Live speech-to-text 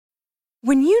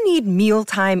When you need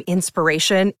mealtime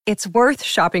inspiration, it's worth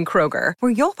shopping Kroger,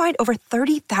 where you'll find over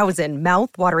 30,000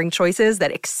 mouth-watering choices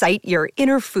that excite your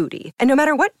inner foodie. And no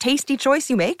matter what tasty choice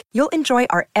you make, you'll enjoy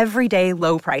our everyday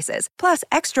low prices, plus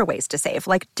extra ways to save,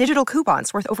 like digital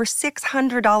coupons worth over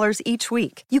 $600 each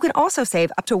week. You can also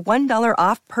save up to $1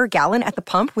 off per gallon at the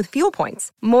pump with fuel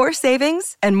points. More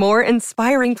savings and more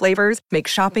inspiring flavors make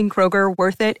shopping Kroger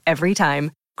worth it every time.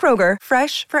 Kroger,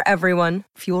 fresh for everyone.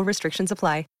 Fuel restrictions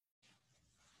apply.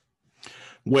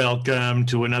 Welcome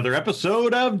to another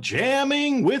episode of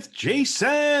Jamming with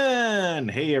Jason.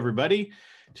 Hey, everybody.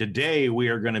 Today, we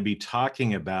are going to be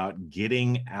talking about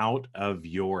getting out of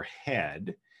your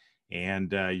head.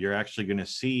 And you're actually going to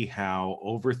see how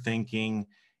overthinking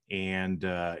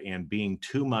and being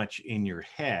too much in your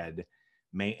head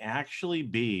may actually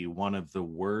be one of the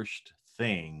worst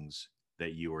things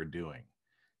that you are doing.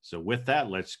 So with that,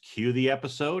 let's cue the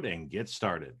episode and get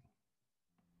started.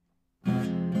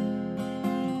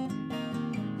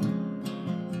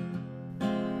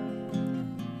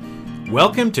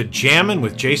 Welcome to Jammin'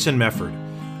 with Jason Mefford,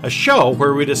 a show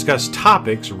where we discuss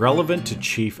topics relevant to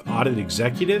chief audit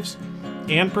executives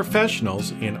and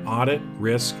professionals in audit,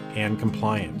 risk, and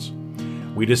compliance.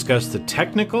 We discuss the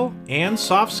technical and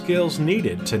soft skills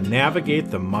needed to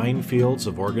navigate the minefields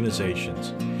of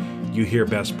organizations. You hear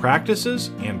best practices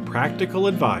and practical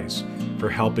advice for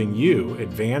helping you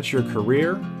advance your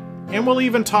career, and we'll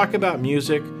even talk about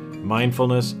music,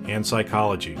 mindfulness, and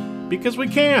psychology, because we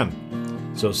can.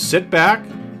 So sit back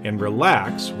and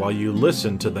relax while you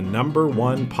listen to the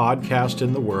 #1 podcast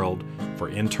in the world for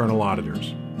internal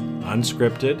auditors,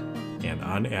 unscripted and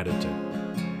unedited.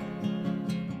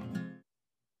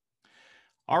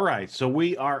 All right, so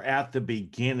we are at the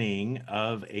beginning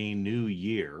of a new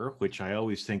year, which I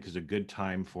always think is a good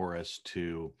time for us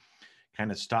to kind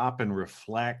of stop and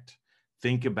reflect,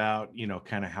 think about,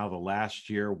 kind of how the last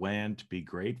year went, be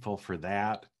grateful for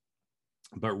that,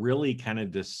 but really kind of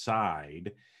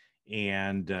decide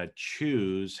and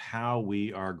choose how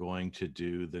we are going to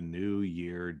do the new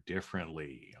year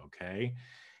differently, okay?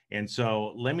 And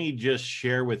so let me just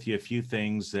share with you a few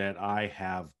things that I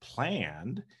have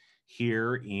planned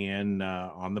here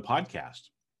on the podcast.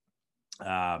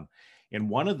 And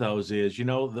one of those is,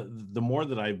 the more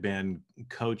that I've been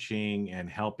coaching and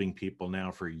helping people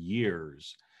now for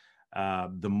years,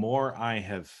 the more I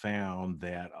have found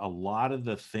that a lot of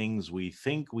the things we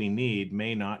think we need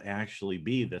may not actually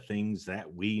be the things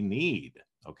that we need.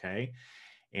 Okay.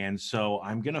 And so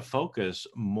I'm going to focus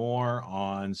more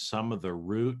on some of the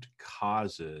root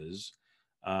causes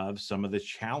of some of the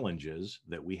challenges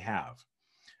that we have.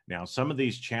 Now, some of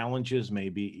these challenges may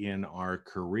be in our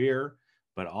career,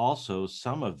 but also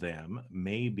some of them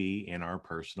may be in our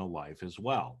personal life as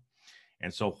well.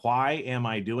 And so why am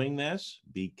I doing this?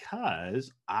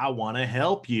 Because I want to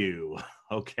help you,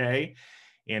 okay?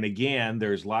 And again,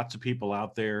 there's lots of people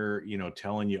out there,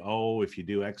 telling you, oh, if you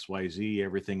do X, Y, Z,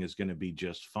 everything is going to be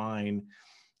just fine.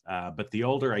 But the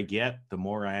older I get, the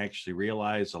more I actually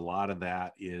realize a lot of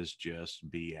that is just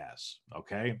BS,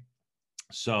 okay?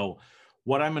 So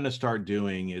what I'm going to start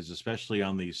doing is, especially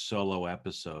on these solo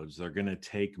episodes, they're going to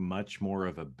take much more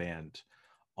of a bent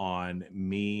on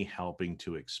me helping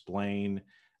to explain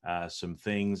some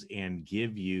things and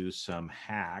give you some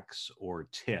hacks or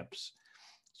tips.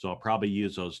 So I'll probably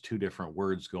use those two different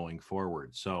words going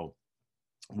forward. So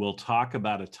we'll talk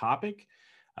about a topic,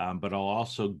 but I'll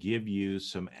also give you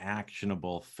some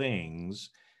actionable things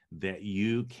that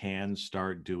you can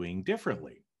start doing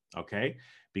differently. Okay.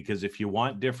 Because if you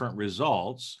want different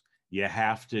results, you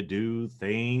have to do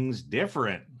things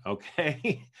different.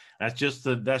 Okay. That's just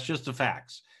the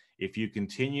facts. If you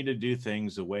continue to do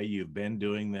things the way you've been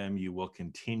doing them, you will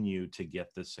continue to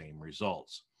get the same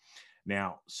results.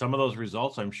 Now, some of those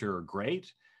results I'm sure are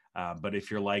great, but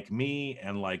if you're like me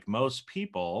and like most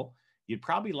people, you'd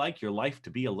probably like your life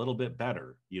to be a little bit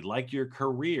better. You'd like your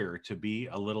career to be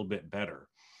a little bit better.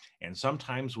 And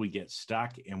sometimes we get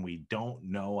stuck and we don't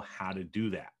know how to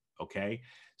do that. Okay.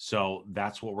 So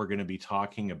that's what we're going to be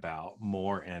talking about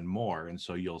more and more. And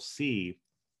so you'll see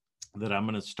that I'm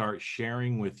going to start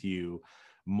sharing with you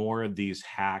more of these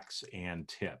hacks and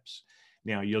tips.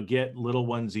 Now you'll get little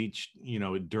ones each,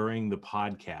 during the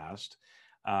podcast,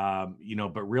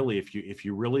 but really if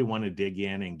you really want to dig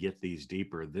in and get these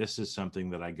deeper, this is something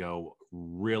that I go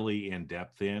really in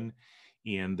depth in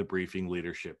the Briefing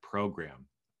Leadership Program.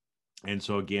 And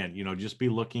so again, just be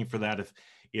looking for that.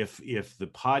 If the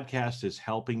podcast is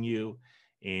helping you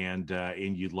and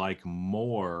you'd like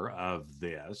more of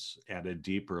this at a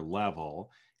deeper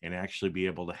level and actually be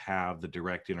able to have the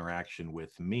direct interaction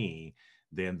with me,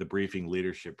 then the Briefing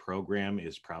Leadership Program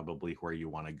is probably where you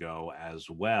want to go, as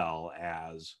well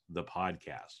as the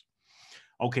podcast.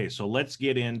 Okay, so let's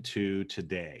get into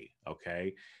today.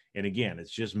 Okay. And again,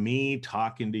 it's just me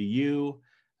talking to you,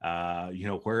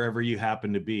 wherever you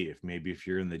happen to be. If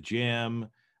you're in the gym,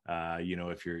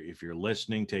 if you're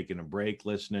listening, taking a break,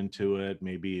 listening to it,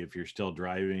 maybe if you're still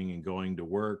driving and going to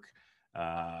work,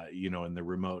 in the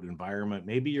remote environment,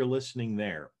 maybe you're listening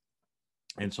there.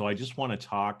 And so I just want to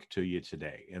talk to you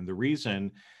today. And the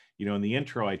reason, in the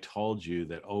intro, I told you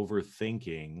that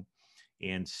overthinking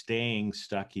and staying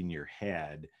stuck in your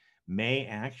head may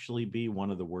actually be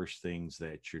one of the worst things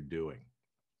that you're doing.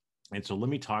 And so let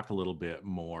me talk a little bit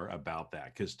more about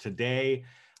that, because today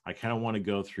I kind of want to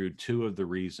go through two of the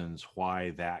reasons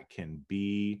why that can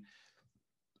be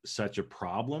such a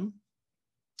problem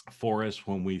for us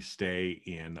when we stay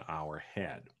in our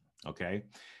head. Okay.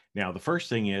 Now, the first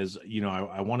thing is,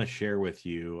 I want to share with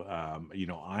you,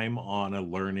 I'm on a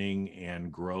learning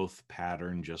and growth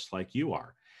pattern just like you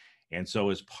are. And so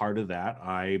as part of that,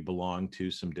 I belong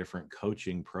to some different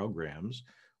coaching programs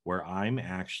where I'm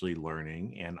actually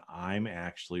learning and I'm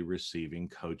actually receiving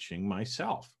coaching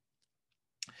myself.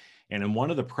 And in one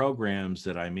of the programs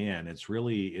that I'm in, it's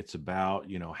about,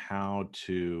 how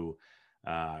to,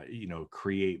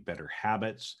 create better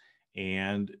habits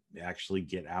and actually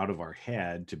get out of our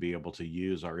head to be able to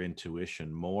use our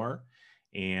intuition more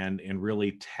and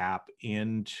really tap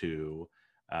into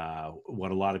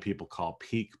what a lot of people call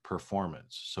peak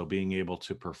performance. So being able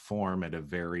to perform at a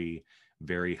very,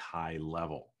 very high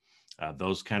level.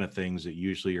 Those kind of things that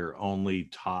usually are only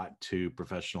taught to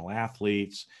professional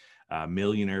athletes,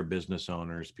 millionaire business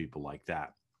owners, people like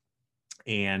that.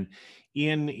 And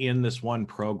in this one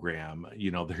program,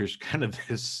 there's kind of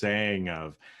this saying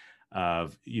of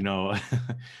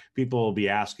people will be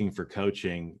asking for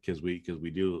coaching because we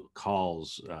do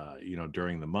calls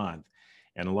during the month,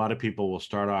 and a lot of people will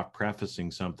start off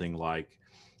prefacing something like,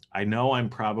 I know I'm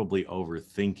probably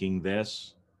overthinking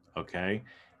this. Okay.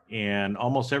 And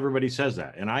almost everybody says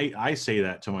that, and I say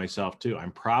that to myself too.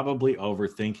 I'm probably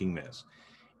overthinking this.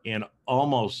 And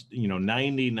almost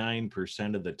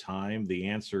 99% of the time the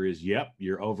answer is, yep,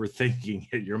 you're overthinking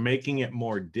it. You're making it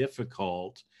more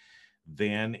difficult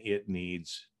than it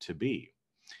needs to be.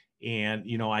 And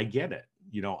I get it.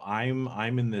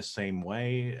 I'm in this same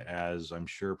way, as I'm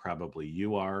sure probably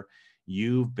you are.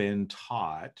 You've been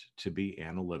taught to be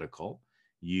analytical.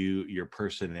 Your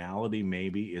personality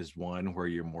maybe is one where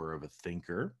you're more of a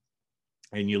thinker,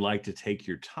 and you like to take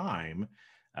your time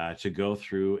to go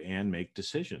through and make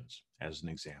decisions, as an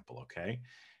example. Okay.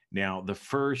 Now, the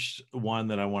first one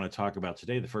that I want to talk about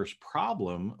today, the first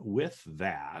problem with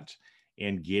that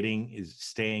and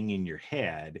staying in your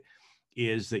head,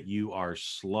 is that you are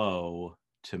slow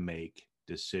to make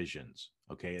decisions.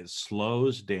 Okay. It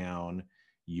slows down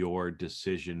your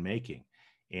decision making.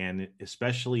 And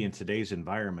especially in today's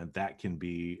environment, that can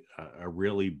be a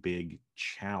really big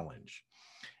challenge.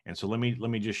 And so let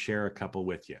me just share a couple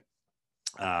with you.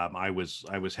 I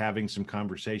was having some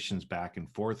conversations back and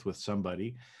forth with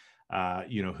somebody,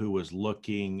 who was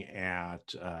looking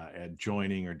at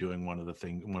joining or doing one of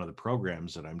the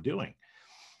programs that I'm doing,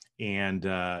 and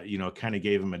kind of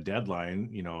gave him a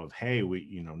deadline, of, hey,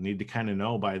 we need to kind of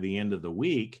know by the end of the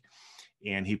week.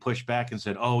 And he pushed back and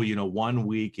said, oh, 1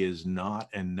 week is not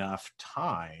enough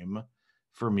time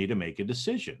for me to make a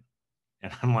decision.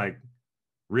 And I'm like,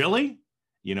 really?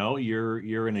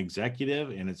 You're an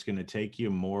executive, and it's going to take you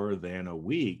more than a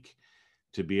week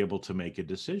to be able to make a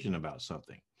decision about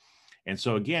something. And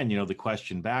so again, the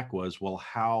question back was, well,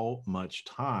 how much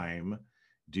time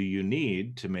do you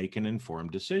need to make an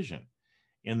informed decision?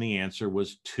 And the answer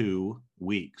was 2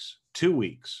 weeks. 2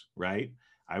 weeks, right?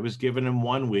 I was giving him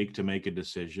 1 week to make a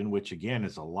decision, which again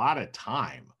is a lot of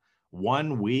time.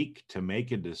 1 week to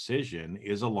make a decision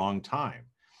is a long time,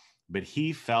 but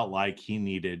he felt like he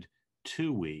needed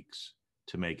 2 weeks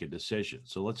to make a decision.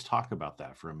 So let's talk about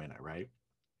that for a minute, right?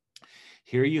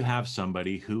 Here you have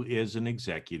somebody who is an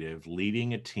executive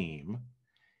leading a team,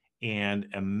 and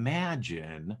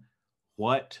imagine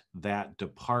what that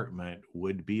department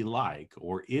would be like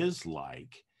or is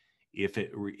like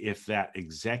if that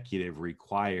executive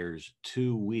requires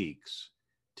 2 weeks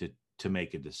to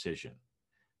make a decision.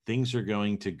 Things are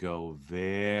going to go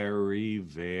very,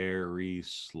 very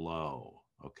slow.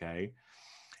 Okay.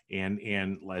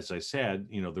 And as I said,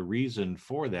 the reason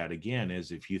for that, again,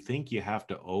 is if you think you have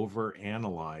to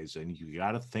overanalyze and you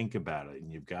got to think about it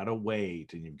and you've got to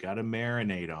wait and you've got to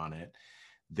marinate on it,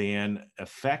 then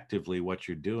effectively what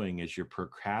you're doing is you're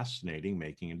procrastinating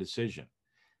making a decision.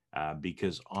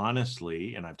 Because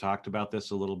honestly, and I've talked about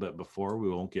this a little bit before, we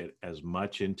won't get as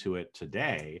much into it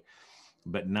today,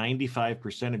 but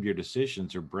 95% of your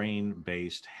decisions are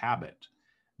brain-based habit.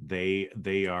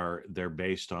 They're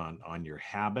based on your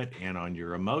habit and on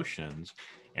your emotions,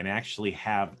 and actually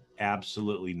have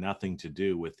absolutely nothing to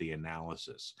do with the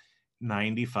analysis.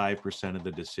 95% of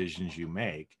the decisions you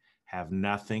make have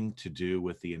nothing to do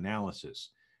with the analysis.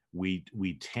 We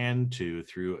tend to,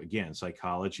 through again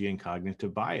psychology and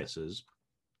cognitive biases,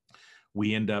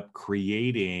 we end up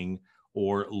creating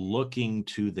or looking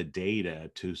to the data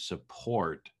to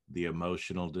support the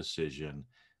emotional decision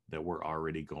that we're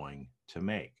already going to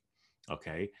make.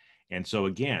 Okay. And so,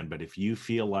 again, but if you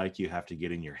feel like you have to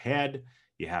get in your head,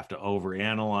 you have to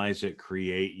overanalyze it,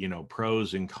 create,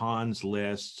 pros and cons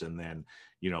lists, and then,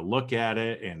 look at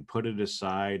it and put it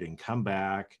aside and come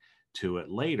back to it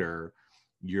later,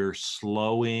 you're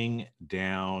slowing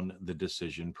down the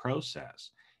decision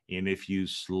process. And if you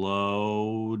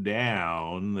slow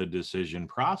down the decision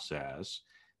process,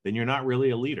 then you're not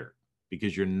really a leader,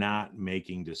 because you're not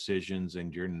making decisions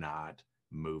and you're not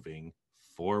moving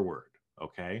forward.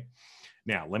 Okay.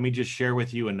 Now, let me just share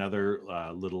with you another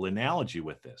little analogy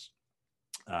with this.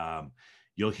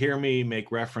 You'll hear me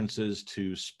make references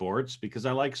to sports because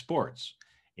I like sports.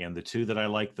 And the two that I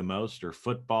like the most are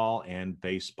football and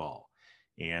baseball.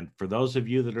 And for those of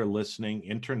you that are listening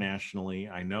internationally,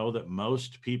 I know that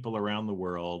most people around the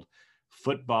world,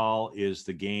 football is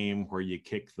the game where you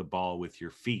kick the ball with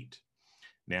your feet.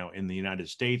 Now, in the United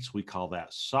States, we call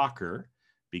that soccer,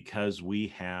 because we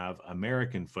have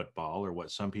American football, or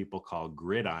what some people call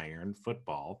gridiron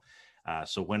football.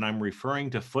 So when I'm referring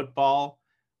to football,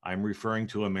 I'm referring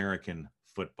to American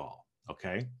football.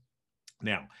 Okay.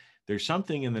 Now, there's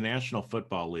something in the National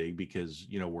Football League, because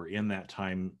we're in that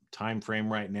time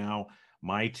frame right now.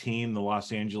 My team, the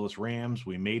Los Angeles Rams,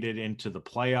 we made it into the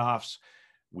playoffs.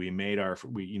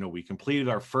 We completed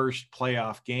our first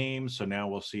playoff game. So now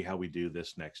we'll see how we do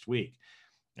this next week.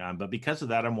 But because of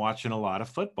that, I'm watching a lot of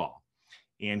football.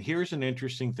 And here's an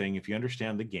interesting thing: if you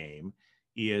understand the game,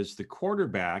 is the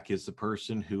quarterback is the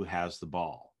person who has the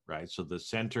ball, right? So the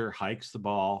center hikes the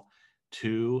ball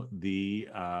to the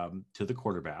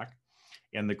quarterback,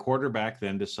 and the quarterback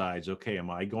then decides, okay,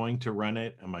 am I going to run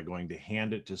it? Am I going to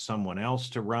hand it to someone else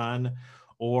to run?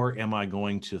 Or am I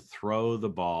going to throw the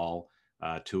ball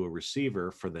to a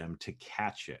receiver for them to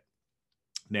catch it?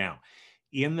 Now,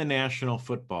 in the National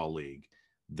Football League,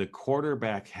 the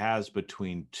quarterback has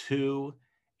between 2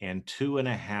 and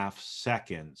 2.5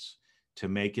 seconds to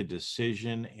make a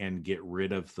decision and get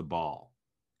rid of the ball.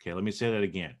 Okay, let me say that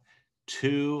again.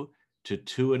 2 to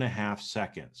 2.5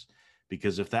 seconds.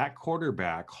 Because if that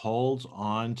quarterback holds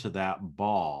on to that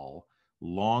ball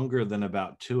longer than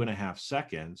about 2.5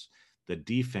 seconds, the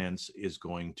defense is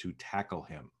going to tackle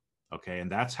him. Okay, and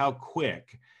that's how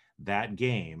quick that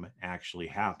game actually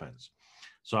happens.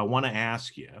 So I want to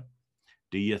ask you,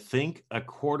 do you think a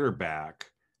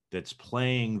quarterback that's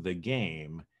playing the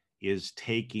game is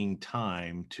taking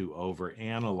time to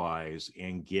overanalyze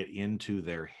and get into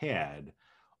their head,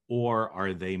 or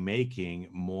are they making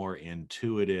more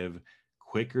intuitive,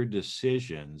 quicker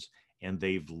decisions, and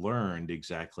they've learned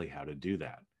exactly how to do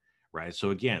that, right?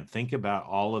 So again, think about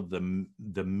all of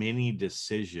the many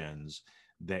decisions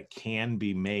that can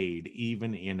be made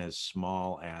even in as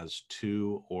small as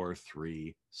 2 or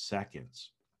 3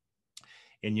 seconds.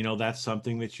 And that's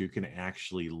something that you can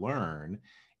actually learn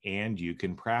and you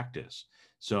can practice.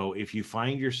 So if you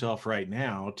find yourself right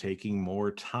now taking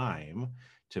more time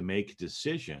to make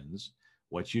decisions,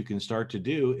 what you can start to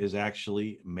do is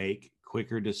actually make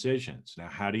quicker decisions. Now,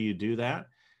 how do you do that?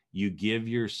 You give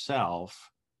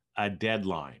yourself a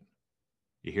deadline.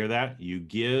 You hear that? You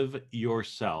give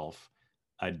yourself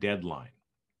a deadline.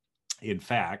 In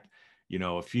fact,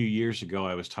 a few years ago,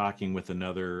 I was talking with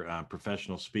another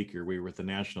professional speaker. We were at the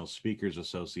National Speakers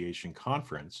Association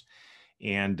conference,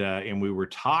 and we were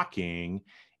talking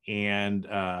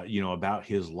about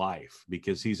his life,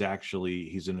 because he's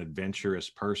an adventurous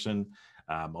person,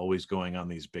 always going on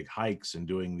these big hikes and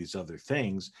doing these other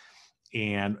things.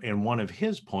 And one of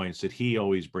his points that he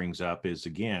always brings up is,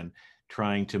 again,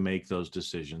 trying to make those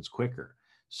decisions quicker.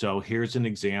 So here's an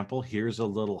example. Here's a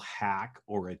little hack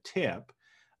or a tip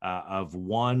of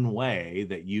one way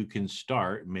that you can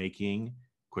start making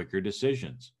quicker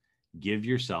decisions. Give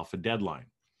yourself a deadline.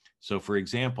 So for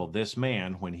example, this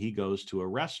man, when he goes to a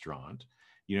restaurant,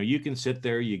 you can sit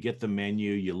there, you get the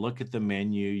menu, you look at the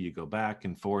menu, you go back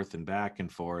and forth and back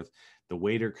and forth. The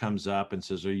waiter comes up and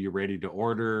says, "Are you ready to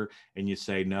order?" And you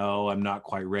say, "No, I'm not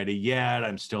quite ready yet.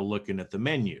 I'm still looking at the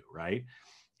menu," right?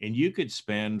 And you could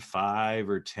spend 5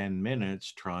 or 10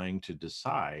 minutes trying to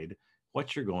decide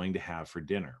what you're going to have for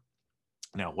dinner.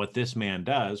 Now, what this man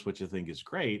does, which I think is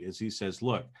great, is he says,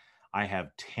 look, I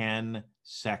have 10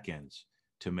 seconds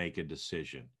to make a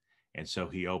decision. And so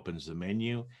he opens the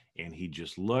menu and he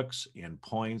just looks and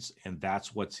points, and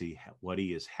that's what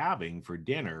he is having for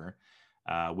dinner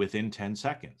within 10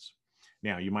 seconds.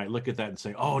 Now, you might look at that and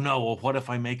say, oh, no, well, what if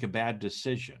I make a bad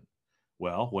decision?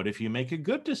 Well, what if you make a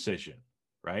good decision,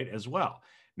 right, as well?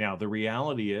 Now, the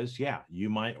reality is, yeah, you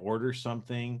might order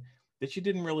something that you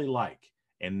didn't really like.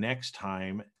 And next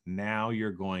time, now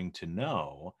you're going to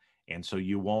know. And so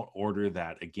you won't order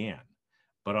that again.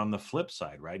 But on the flip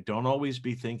side, right, don't always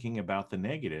be thinking about the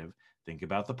negative, think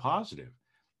about the positive.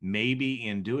 Maybe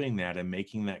in doing that and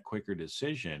making that quicker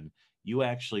decision, you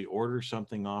actually order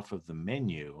something off of the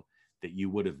menu that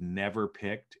you would have never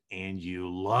picked and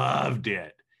you loved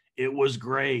it. It was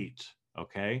great.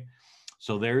 Okay.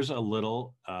 So there's a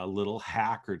little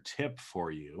hack or tip for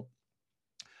you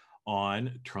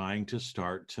on trying to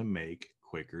start to make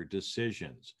quicker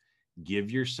decisions. Give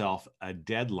yourself a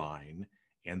deadline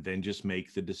and then just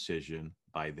make the decision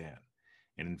by then.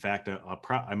 And in fact,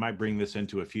 I might bring this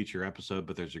into a future episode,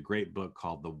 but there's a great book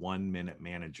called The 1 Minute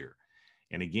Manager.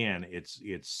 And again, it's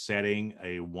setting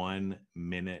a 1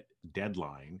 minute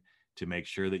deadline to make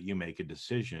sure that you make a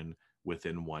decision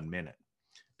within 1 minute.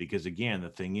 Because again, the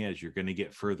thing is, you're going to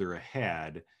get further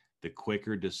ahead the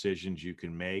quicker decisions you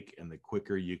can make and the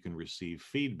quicker you can receive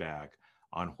feedback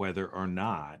on whether or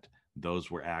not those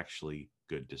were actually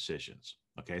good decisions.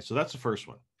 Okay, so that's the first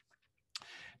one.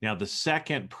 Now, the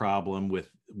second problem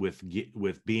with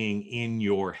being in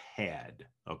your head,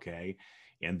 okay,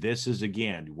 and this is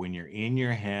again when you're in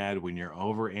your head, when you're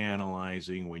over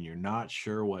analyzing, when you're not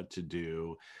sure what to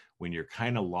do, when you're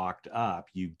kind of locked up,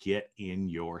 you get in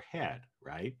your head,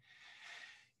 right?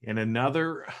 And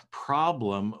another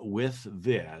problem with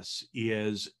this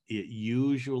is it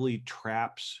usually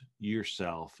traps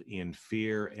yourself in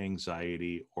fear,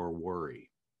 anxiety, or worry.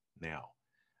 Now,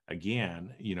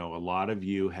 again, a lot of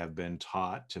you have been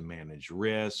taught to manage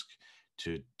risk,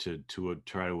 to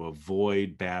try to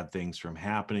avoid bad things from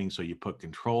happening. So you put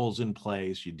controls in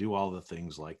place, you do all the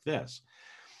things like this.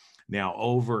 Now,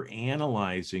 over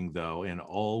analyzing though, and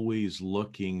always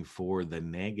looking for the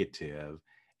negative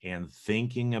and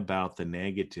thinking about the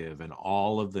negative and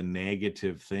all of the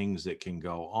negative things that can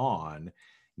go on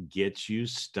gets you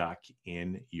stuck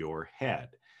in your head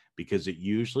because it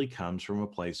usually comes from a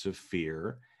place of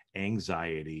fear,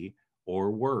 anxiety, or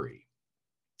worry.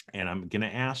 And I'm going to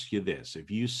ask you this.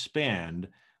 If you spend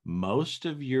most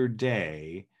of your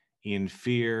day in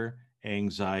fear,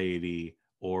 anxiety,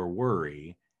 or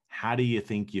worry, how do you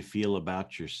think you feel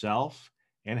about yourself?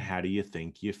 And how do you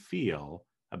think you feel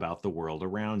about the world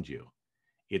around you?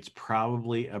 It's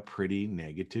probably a pretty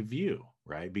negative view,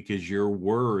 right? Because you're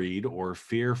worried or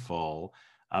fearful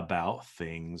about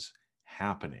things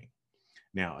happening.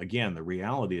 Now, again, the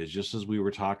reality is just as we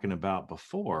were talking about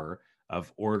before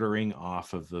of ordering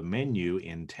off of the menu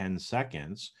in 10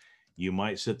 seconds, you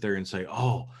might sit there and say,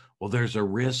 oh, well, there's a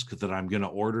risk that I'm going to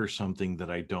order something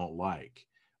that I don't like.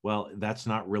 Well, that's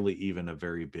not really even a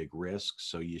very big risk.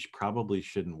 So you probably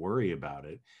shouldn't worry about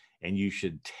it. And you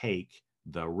should take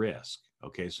the risk.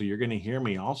 Okay. So you're going to hear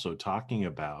me also talking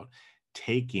about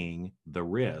taking the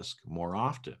risk more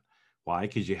often. Why?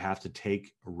 Because you have to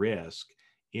take risk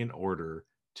in order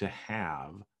to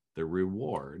have the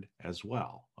reward as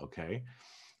well. Okay.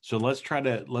 So let's try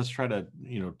to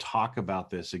talk about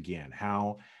this again.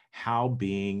 How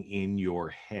being in your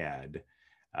head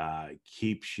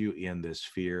keeps you in this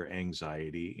fear,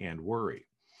 anxiety, and worry.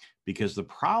 Because the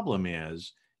problem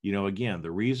is, again,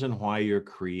 the reason why you're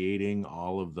creating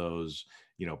all of those,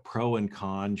 pro and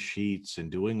con sheets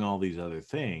and doing all these other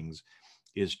things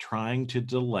is trying to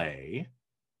delay,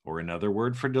 or another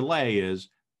word for delay is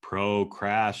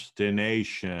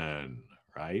procrastination,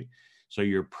 right? So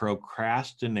you're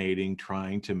procrastinating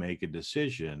trying to make a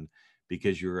decision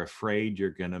because you're afraid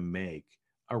you're going to make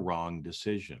a wrong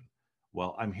decision.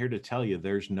 Well, I'm here to tell you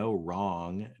there's no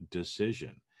wrong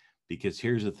decision, because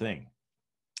here's the thing.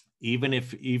 Even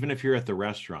if you're at the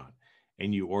restaurant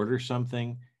and you order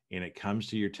something and it comes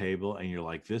to your table and you're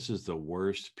like, this is the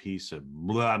worst piece of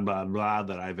blah, blah, blah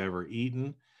that I've ever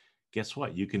eaten, guess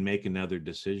what? You can make another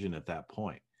decision at that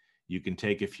point. You can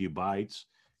take a few bites,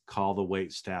 call the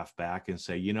wait staff back and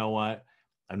say, you know what?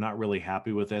 I'm not really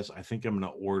happy with this. I think I'm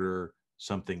going to order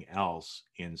something else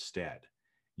instead.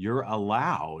 You're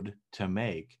allowed to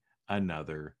make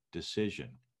another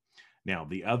decision. Now,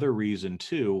 the other reason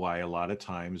too, why a lot of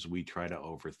times we try to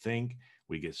overthink,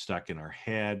 we get stuck in our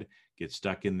head, get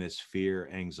stuck in this fear,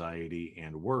 anxiety,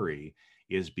 and worry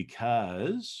is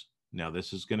because, now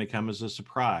this is going to come as a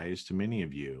surprise to many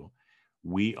of you,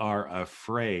 we are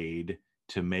afraid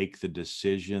to make the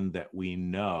decision that we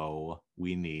know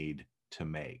we need to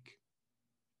make.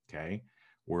 Okay.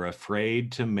 We're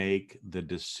afraid to make the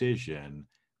decision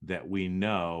that we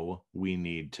know we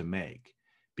need to make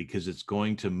because it's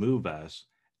going to move us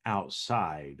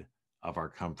outside of our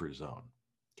comfort zone.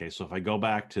 Okay. So if I go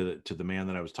back to the man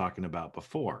that I was talking about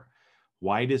before,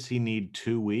 why does he need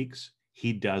 2 weeks?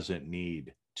 He doesn't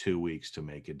need 2 weeks to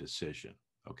make a decision.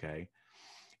 Okay.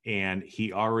 And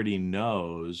he already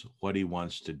knows what he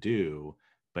wants to do,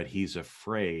 but he's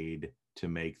afraid to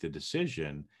make the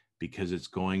decision because it's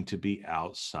going to be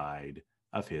outside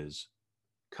of his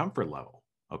comfort level.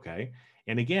 Okay.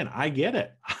 And again, I get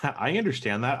it. I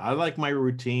understand that. I like my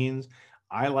routines.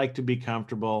 I like to be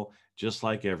comfortable just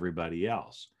like everybody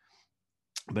else.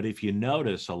 But if you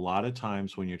notice, a lot of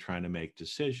times when you're trying to make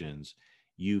decisions,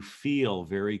 you feel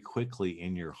very quickly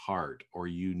in your heart, or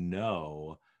you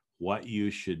know what you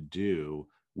should do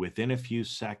within a few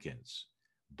seconds,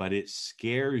 but it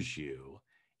scares you.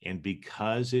 And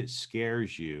because it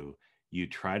scares you, you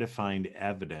try to find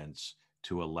evidence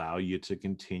to allow you to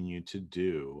continue to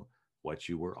do what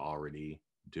you were already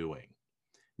doing.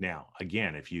 Now,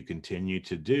 again, if you continue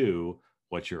to do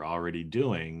what you're already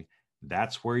doing,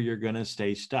 that's where you're going to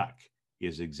stay stuck,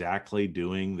 is exactly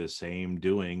doing the same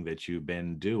doing that you've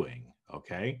been doing.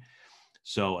 Okay.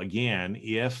 So again,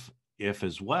 if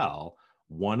as well,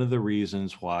 one of the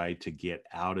reasons why to get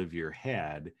out of your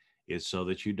head is so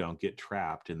that you don't get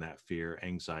trapped in that fear,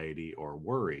 anxiety, or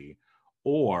worry,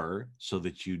 or so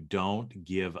that you don't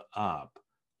give up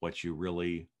what you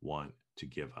really want to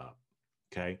give up.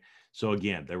 Okay. So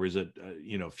again, there was a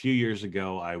few years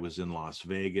ago, I was in Las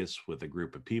Vegas with a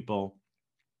group of people.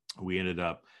 We ended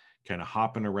up kind of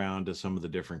hopping around to some of the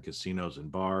different casinos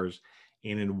and bars.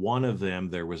 And in one of them,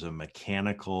 there was a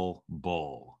mechanical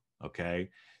bull. Okay.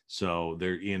 So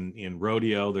there in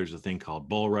rodeo, there's a thing called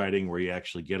bull riding where you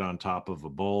actually get on top of a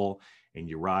bull and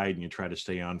you ride and you try to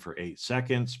stay on for 8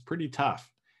 seconds. Pretty tough.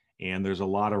 And there's a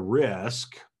lot of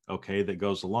risk, okay, that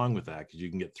goes along with that, because you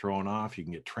can get thrown off, you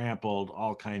can get trampled,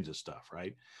 all kinds of stuff,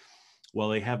 right? Well,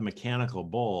 they have mechanical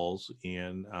bulls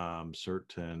in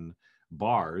certain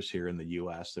bars here in the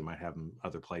US. They might have them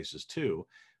other places too,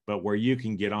 but where you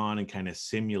can get on and kind of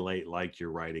simulate like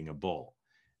you're riding a bull.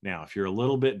 Now, if you're a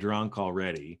little bit drunk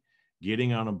already,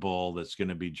 getting on a bull that's going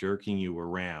to be jerking you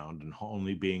around and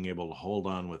only being able to hold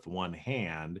on with one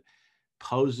hand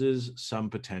poses some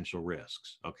potential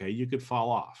risks. Okay. You could fall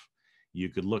off. You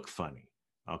could look funny.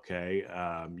 Okay.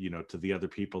 To the other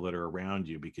people that are around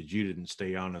you because you didn't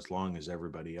stay on as long as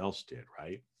everybody else did.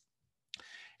 Right.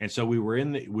 And so we were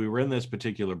in this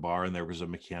particular bar and there was a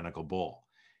mechanical bull.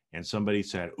 And somebody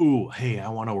said, "Ooh, hey, I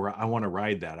want to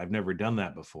ride that. I've never done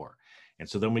that before." And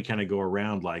so then we kind of go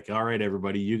around like, "All right,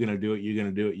 everybody, you're going to do it. You're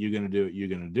going to do it. You're going to do it. You're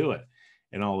going to do it."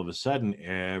 And all of a sudden,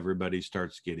 everybody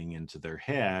starts getting into their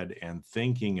head and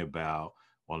thinking about,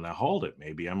 well, now hold it.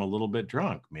 Maybe I'm a little bit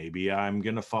drunk. Maybe I'm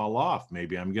going to fall off.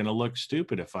 Maybe I'm going to look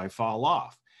stupid if I fall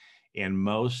off. And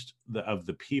most of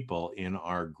the people in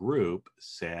our group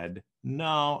said,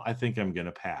 "No, I think I'm going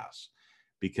to pass,"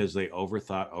 because they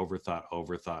overthought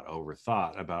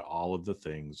about all of the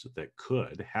things that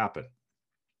could happen.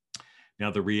 Now,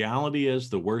 the reality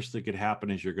is the worst that could happen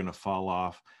is you're going to fall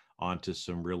off onto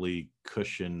some really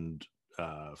cushioned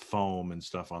foam and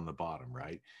stuff on the bottom,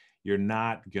 right? You're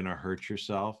not going to hurt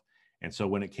yourself. And so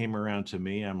when it came around to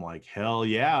me, I'm like, hell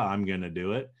yeah, I'm going to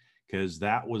do it. Because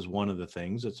that was one of the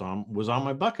things was on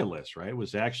my bucket list, right? It was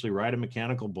to actually ride a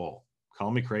mechanical bull. Call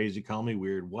me crazy, call me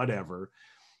weird, whatever.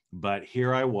 But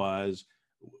here I was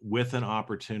with an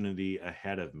opportunity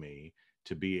ahead of me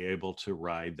to be able to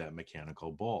ride that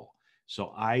mechanical bull.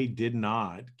 So I did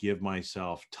not give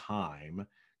myself time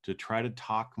to try to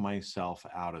talk myself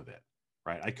out of it,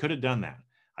 right? I could have done that.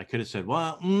 I could have said,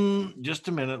 "Well, just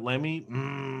a minute. Let me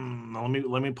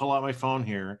pull out my phone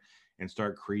here and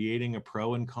start creating a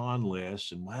pro and con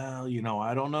list." And well,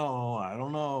 I don't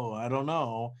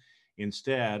know.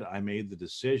 Instead, I made the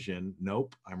decision,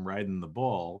 nope, I'm riding the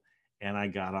bull, and I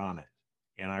got on it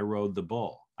and I rode the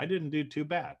bull. I didn't do too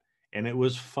bad and it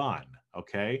was fun.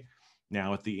 Okay.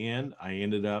 Now at the end, I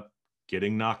ended up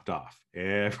getting knocked off.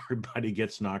 Everybody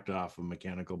gets knocked off a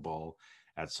mechanical bull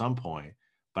at some point,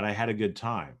 but I had a good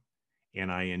time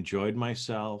and I enjoyed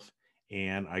myself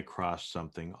and I crossed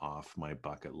something off my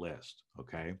bucket list.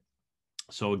 Okay.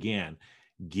 So again,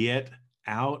 get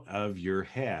out of your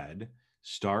head,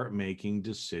 start making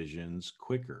decisions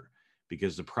quicker,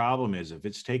 because the problem is if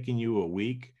it's taking you a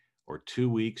week or 2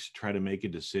 weeks to try to make a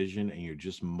decision and you're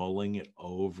just mulling it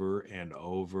over and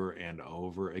over and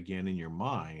over again in your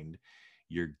mind,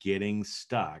 you're getting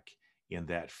stuck in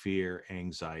that fear,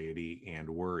 anxiety, and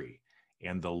worry.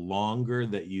 And the longer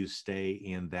that you stay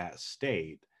in that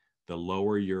state, the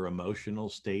lower your emotional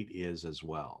state is as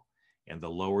well. And the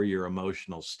lower your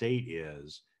emotional state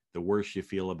is, the worse you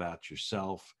feel about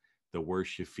yourself, the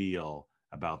worse you feel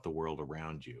about the world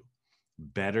around you.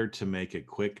 Better to make a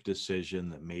quick decision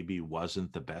that maybe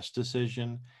wasn't the best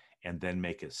decision and then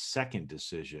make a second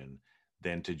decision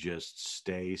than to just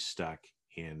stay stuck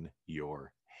in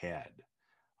your head.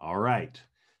 All right.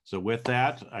 So with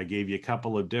that, I gave you a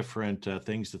couple of different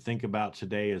things to think about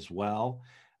today as well.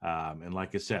 And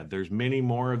like I said, there's many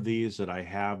more of these that I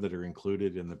have that are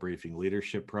included in the Briefing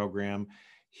Leadership Program.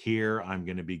 Here, I'm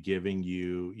going to be giving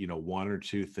you, one or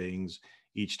two things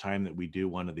each time that we do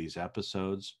one of these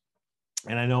episodes.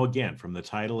 And I know, again, from the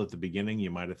title at the beginning,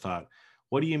 you might have thought,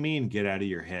 what do you mean get out of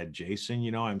your head,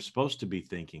 Jason? I'm supposed to be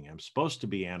thinking. I'm supposed to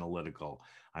be analytical.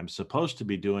 I'm supposed to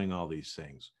be doing all these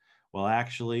things. Well,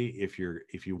 actually, if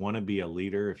you want to be a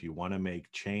leader, if you want to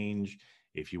make change,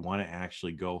 if you want to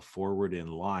actually go forward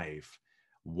in life,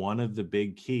 one of the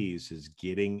big keys is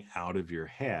getting out of your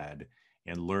head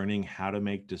and learning how to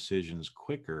make decisions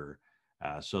quicker,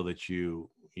 so that you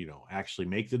actually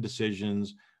make the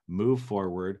decisions, move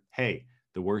forward. Hey,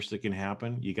 the worst that can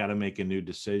happen, you got to make a new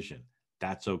decision.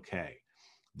 That's okay.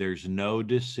 There's no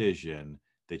decision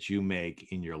that you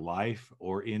make in your life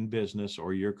or in business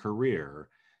or your career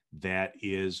that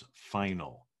is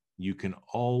final. You can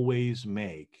always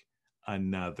make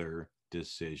another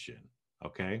decision.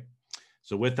 Okay.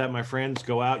 So with that, my friends,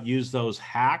 go out, use those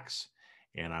hacks,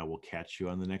 and I will catch you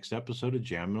on the next episode of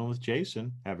Jamming with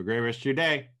Jason. Have a great rest of your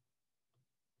day.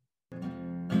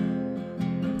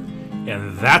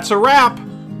 And that's a wrap.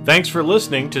 Thanks for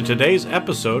listening to today's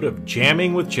episode of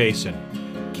Jamming with Jason.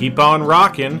 Keep on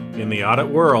rocking in the audit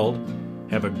world.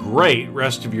 Have a great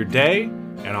rest of your day,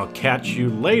 and I'll catch you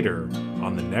later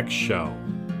on the next show.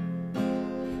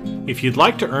 If you'd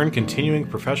like to earn continuing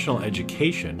professional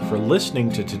education for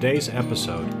listening to today's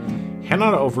episode, head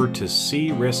on over to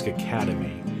C-Risk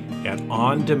Academy at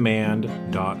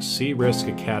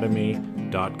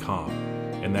ondemand.criskacademy.com.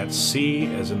 And that's C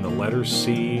as in the letter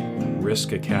C,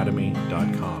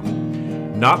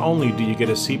 riskacademy.com. Not only do you get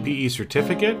a CPE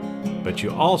certificate, but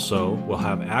you also will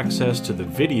have access to the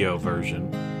video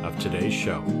version of today's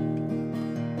show.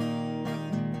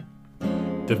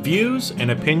 The views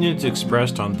and opinions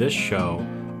expressed on this show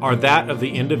are that of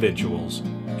the individuals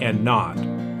and not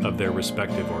of their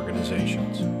respective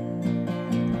organizations.